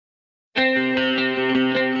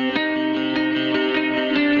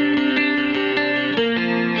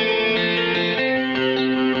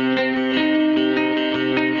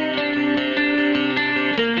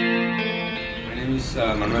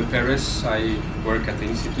Perez. I work at the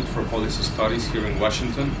Institute for Policy Studies here in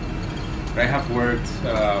Washington. I have worked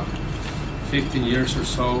 15 years or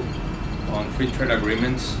so on free trade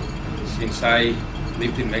agreements since I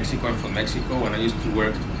lived in Mexico. I'm from Mexico, and I used to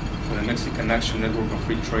work for the Mexican National Network of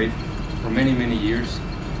Free Trade for many, many years.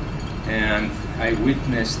 And I have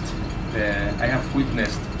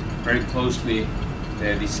witnessed very closely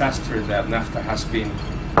the disaster that NAFTA has been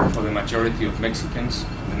for the majority of Mexicans,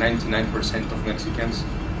 the 99% of Mexicans,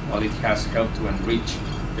 while it has helped to enrich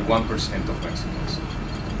the 1% of Mexicans.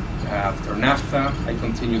 After NAFTA, I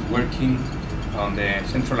continued working on the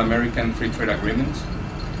Central American Free Trade Agreement.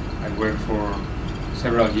 I worked for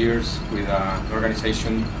several years with an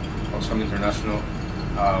organization called International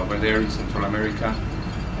over there in Central America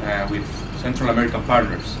with Central American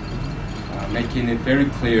partners, making it very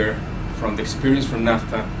clear from the experience from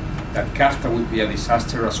NAFTA that CAFTA would be a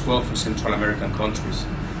disaster as well for Central American countries.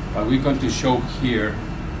 What we're going to show here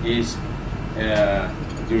is,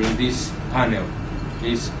 during this panel,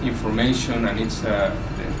 is information and it's the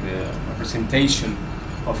presentation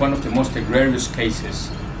of one of the most egregious cases,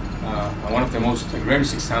 and one of the most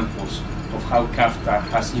egregious examples of how CAFTA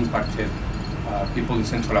has impacted people in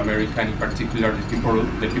Central America, and in particular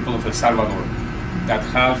the people of El Salvador, that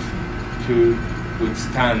have to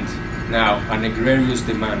withstand now an egregious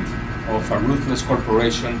demand of a ruthless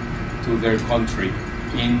corporation to their country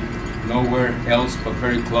in nowhere else but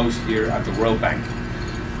very close here at the World Bank.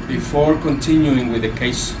 Before continuing with the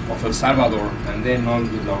case of El Salvador and then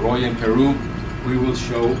on with Oroya in Peru, we will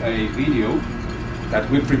show a video that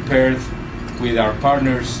we prepared with our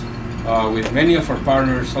partners, with many of our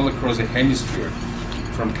partners all across the hemisphere,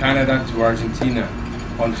 from Canada to Argentina,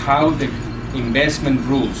 on how the investment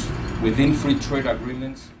rules within free trade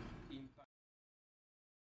agreements.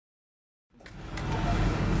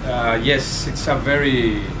 Yes, it's a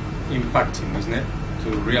very impacting, isn't it, to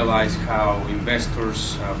realize how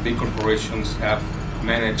investors, big corporations have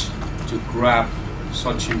managed to grab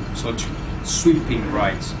such sweeping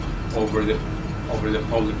rights over the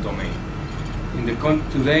public domain.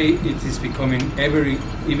 Today, it is becoming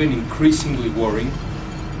even increasingly worrying,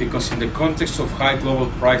 because in the context of high global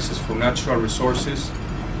prices for natural resources,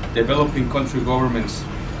 developing country governments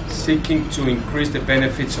seeking to increase the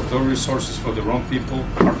benefits of those resources for their own people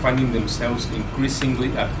are finding themselves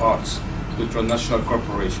increasingly at odds with transnational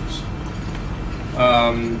corporations.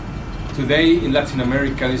 Today in Latin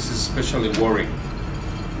America, this is especially worrying.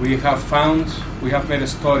 We have made a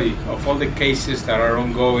study of all the cases that are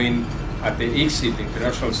ongoing at the ICSID,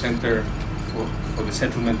 International Center for the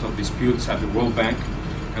Settlement of Disputes at the World Bank,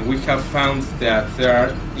 and we have found that there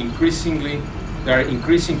are increasing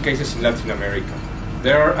cases in Latin America.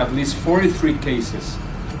 There are at least 43 cases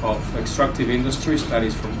of extractive industries, that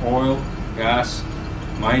is from oil, gas,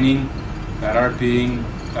 mining, that are being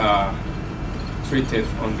treated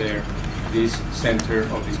under this Center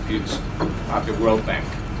of Disputes at the World Bank.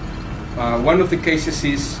 One of the cases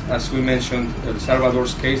is, as we mentioned, El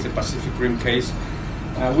Salvador's case, the Pacific Rim case.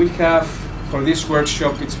 We have, for this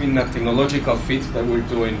workshop, it's been a technological feat that we're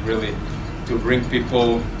doing really to bring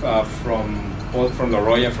people both from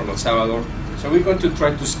Oroya, from El Salvador. So we're going to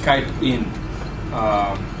try to Skype in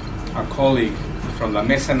a colleague from la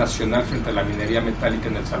Mesa Nacional Frente a la Minería, Metálica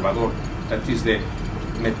in El Salvador. That is the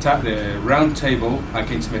round table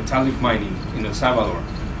against metallic mining in El Salvador,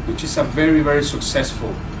 which is a very, very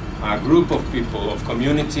successful group of people, of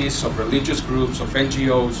communities, of religious groups, of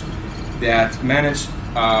NGOs that managed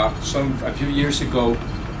a few years ago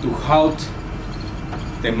to halt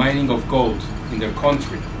the mining of gold in their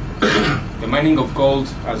country. The mining of gold,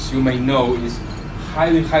 as you may know, is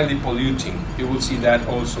highly, highly polluting. You will see that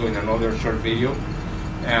also in another short video.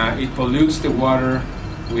 It pollutes the water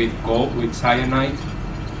with gold, with cyanide,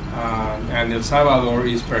 and El Salvador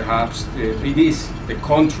is perhaps the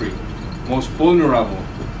country most vulnerable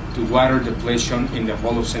to water depletion in the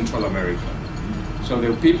whole of Central America. So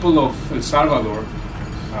the people of El Salvador,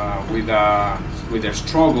 with their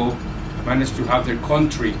struggle, managed to have their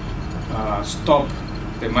country stop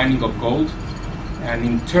the mining of gold, and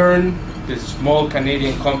in turn, the small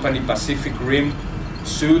Canadian company Pacific Rim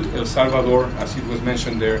sued El Salvador, as it was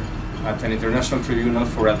mentioned there, at an international tribunal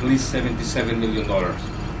for at least $77 million.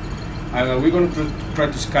 We're going to try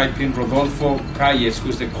to Skype in Rodolfo, who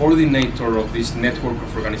is the coordinator of this network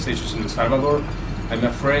of organizations in El Salvador. I'm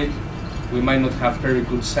afraid we might not have very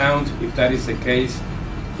good sound. If that is the case,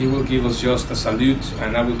 he will give us just a salute,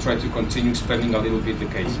 and I will try to continue explaining a little bit the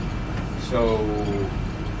case. So,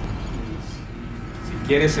 si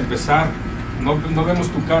quieres empezar, no vemos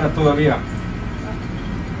tu cara todavía.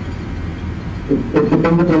 Es que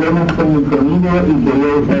tengo problemas con el sonido y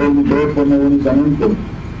quería usar el micrófono únicamente.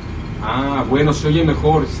 Ah, bueno, se oye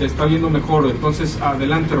mejor, se está viendo mejor. Entonces,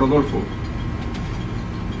 adelante, Rodolfo.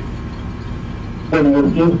 Bueno,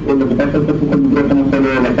 es que lo que pasa es que este micrófono sale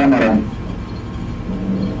de la cámara.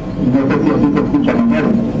 No sé si así se escucha mejor.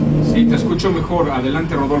 Sí, te escucho mejor.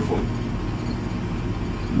 Adelante, Rodolfo.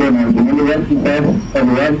 Bueno, en primer lugar, quizás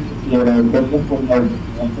saludar y agradecerles por la oportunidad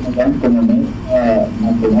que nos dan como Mesa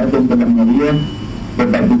Nacional de la Minería de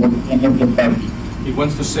participar en este espacio. He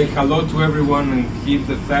wants to say hello to everyone and give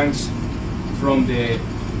the thanks from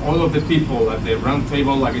all of the people at the round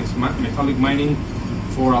table against metallic mining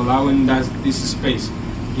for allowing us this space.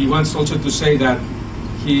 He wants also to say that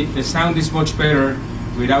the sound is much better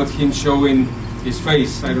without him showing his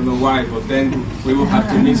face. I don't know why, but then we will have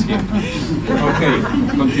to miss him. Okay,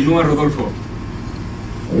 continúa, Rodolfo.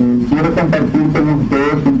 Quiero compartir con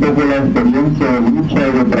ustedes un poco la experiencia de lucha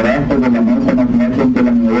y de trabajo de la Mesa Nacional contra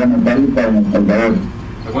la Minería Metálica en El Salvador.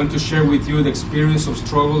 I want to share with you the experience of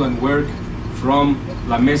struggle and work from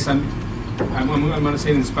La Mesa, I'm going to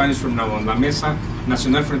say it in Spanish from now on, La Mesa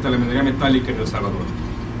Nacional frente a la Minería Metálica en El Salvador.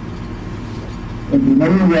 En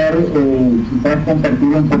primer lugar, quizás compartir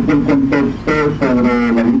un poco el contexto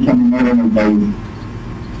sobre la lucha minera en el país.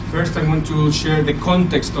 First, I want to share the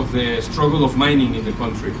context of the struggle of mining in the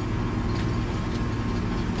country.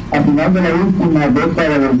 A final de la última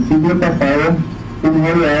década del siglo pasado, un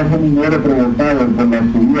oleaje minero provocado por la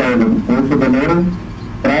subida de los precios del oro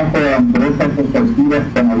trajo a empresas extractivas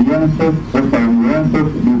canadienses, estadounidenses,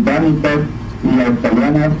 británicas y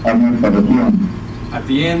australianas a nuestra región. At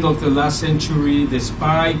the end of the last century, the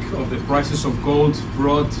spike of the prices of gold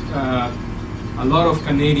brought a lot of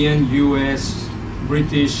Canadian, US,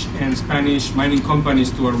 British and Spanish mining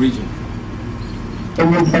companies to our region.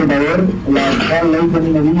 En El Salvador, la actual ley de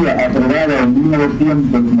minería aprobada en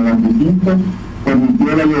 1995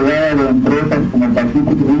 permitió la llegada de empresas como Pacific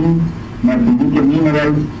Rim,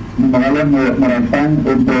 Ecumenical, Minería, Morazán,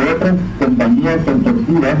 entre otras compañías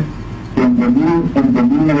extractivas que entre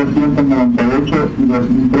 1998 y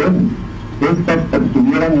 2003 estas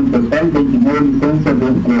obtuvieron en total 29 licencias de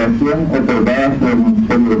exploración otorgadas por el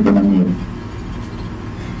Ministerio de Economía.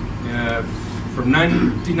 From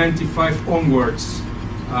 1995 onwards,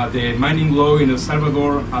 the mining law in El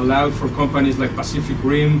Salvador allowed for companies like Pacific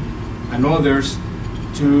Rim and others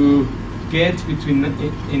to get between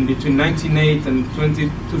 1998 and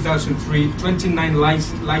 2003 29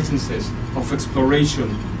 licenses of exploration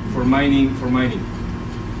for mining.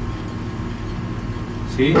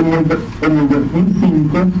 ¿Sí? En el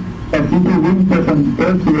 2005, Pacific Rim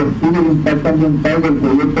presentó su estudio de impacto ambiental del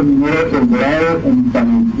proyecto minero El Dorado en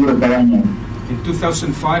San Isidro Cabañas. In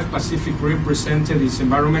 2005, Pacific Rim presented its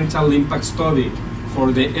environmental impact study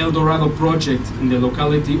for the El Dorado project in the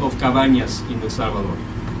locality of Cabañas in El Salvador.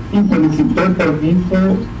 Y solicitó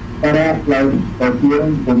permiso para la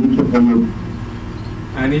explotación de dicho proyecto.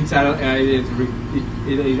 And it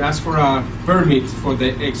asked for a permit for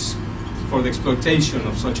the exploitation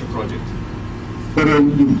of such a project. Pero el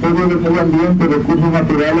Ministerio de Medio Ambiente y Recursos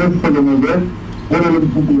Naturales se le negó por el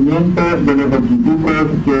incumplimiento de los requisitos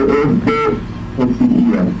que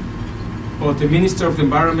exigía. But the Minister of the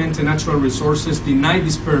Environment and Natural Resources denied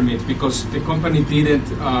this permit because the company didn't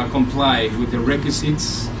comply with the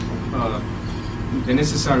requisites, the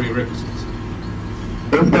necessary requisites.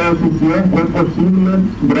 Esta decisión fue posible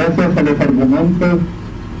gracias a los argumentos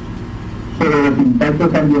sobre los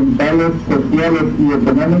impactos ambientales, sociales y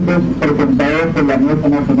económicos presentados por la Mesa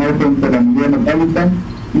Nacional frente a la Minería Metálica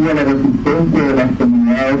y a la resistencia de las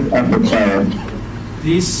comunidades afectadas.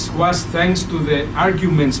 This was thanks to the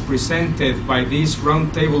arguments presented by this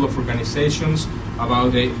round table of organizations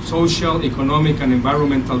about the social, economic and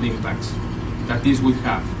environmental impacts that this would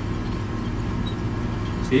have.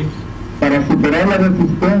 ¿Sí? Para superar la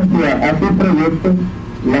resistencia a sus proyectos,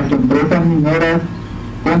 las empresas mineras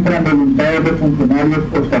compran voluntades de funcionarios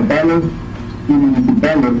estatales y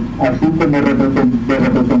municipales, así como de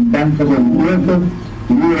representantes religiosos,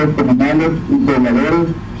 líderes comunales y pobladores,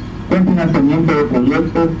 con financiamiento de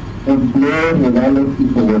proyectos, empleos legales y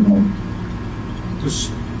gobiernos.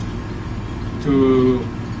 To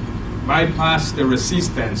bypass the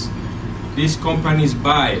resistance, these companies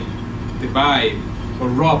buy or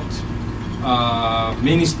robbed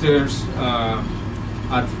ministers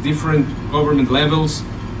at different government levels,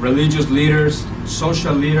 religious leaders,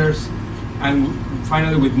 social leaders, and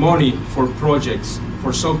finally with money for projects,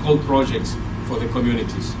 for so-called projects for the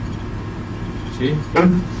communities. ¿Sí?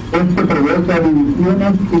 Esto provoca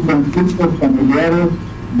divisiones y conflictos familiares,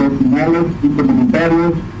 vecinales y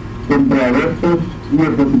comunitarios entre adeptos y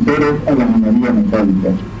opositores a la minería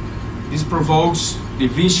metálica. This provokes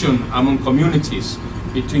division among communities,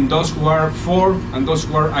 between those who are for and those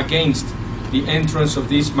who are against the entrance of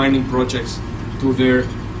these mining projects to their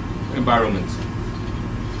environment.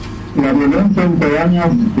 La violencia entre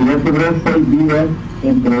años que ya cobró 6 vidas,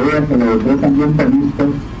 entre ellas a los 3 ambientalistas,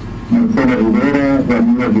 Marcela Rivera,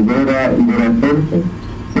 Ramiro Rivera y Vera Frente,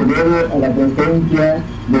 se debe a la presencia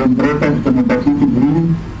de empresas como Pacific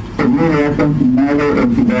Green, según ha confirmado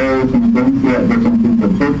el citado de sentencia de conflicto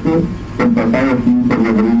perfecto el pasado 15 de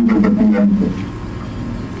abril del 2011.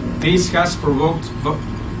 This has provoked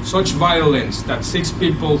such violence that 6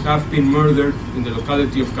 people have been murdered in the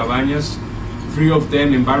locality of Cabañas, 3 of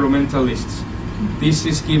them environmentalists. This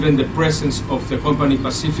is given the presence of the company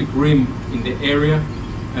Pacific Rim in the area,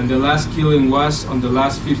 and the last killing was on the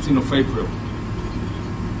last 15th of April.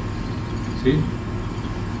 ¿Sí?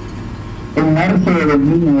 En marzo de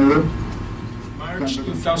 2009, March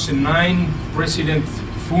 2009, President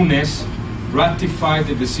Funes ratified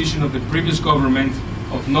the decision of the previous government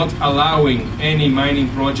of not allowing any mining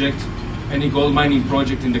project, any gold mining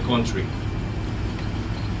project in the country.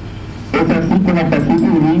 es así como Pacific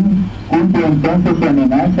Green cumple entonces su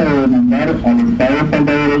amenaza de demandar al Estado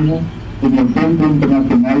salvadoreño en el Centro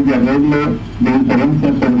Internacional de Arreglo de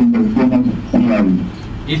Diferencias sobre Inversiones Ciudadanas.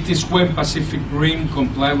 It is when Pacific Rim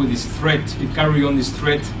complied with this threat, it carried on this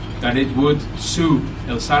threat that it would sue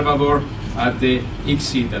El Salvador at the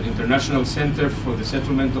ICSI, the International Center for the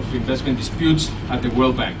Settlement of Investment Disputes at the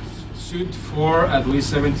World Bank, sued for at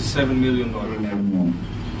least $77 million.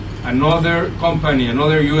 Another company,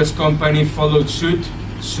 another U.S. company followed suit,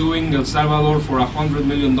 suing El Salvador for $100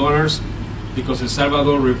 million because El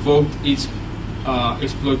Salvador revoked its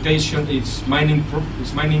exploitation, its mining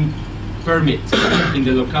permit in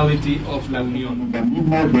the locality of La Unión.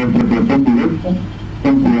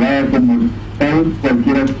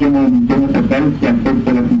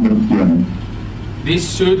 This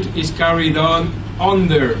suit is carried on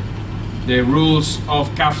under the rules of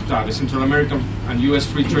CAFTA, the Central American and U.S.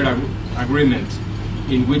 Free Trade Agreement,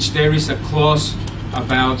 in which there is a clause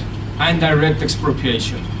about indirect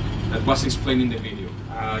expropriation that was explained in the video.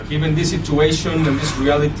 Given this situation and this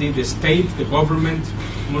reality, the state, the government,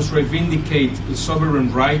 must reivindicate its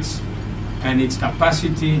sovereign rights and its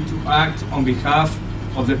capacity to act on behalf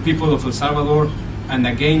of the people of El Salvador and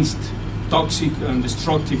against toxic and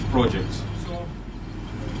destructive projects. So,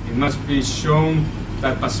 it must be shown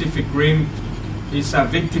that Pacific Rim is a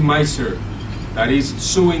victimizer that is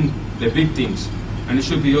suing the victims, and it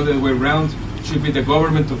should be the other way around. It should be the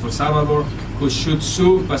government of El Salvador who should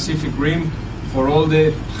sue Pacific Rim for all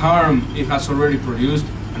the harm it has already produced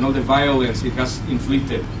and all the violence it has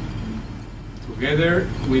inflicted. Together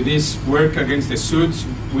with this work against the suits,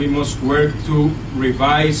 we must work to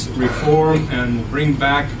revise, reform, and bring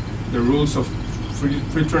back the rules of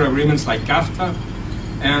free trade agreements like CAFTA,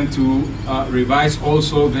 and to revise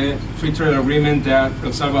also the free trade agreement that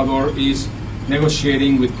El Salvador is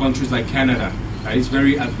negotiating with countries like Canada. That is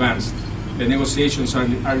very advanced. The negotiations are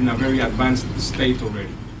in a very advanced state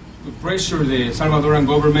already. To pressure the Salvadoran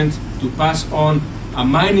government to pass on a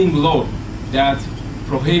mining law that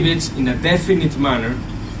prohibits in a definite manner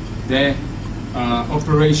the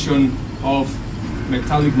operation of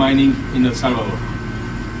metallic mining in El Salvador.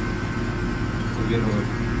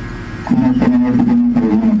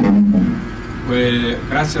 Well,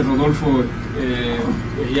 gracias, Rodolfo.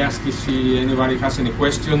 He asked if anybody has any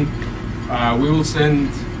question.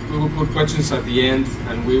 We will put questions at the end,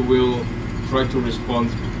 and we will try to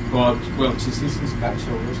respond. But, well, since this is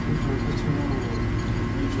capture,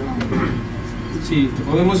 sí, te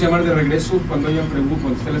podemos llamar de regreso cuando haya cuando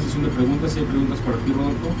esté la sesión de preguntas. Si hay preguntas para ti,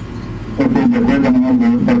 Rodolfo.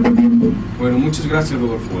 Bueno, muchas gracias,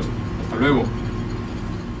 Rodolfo. Hasta luego.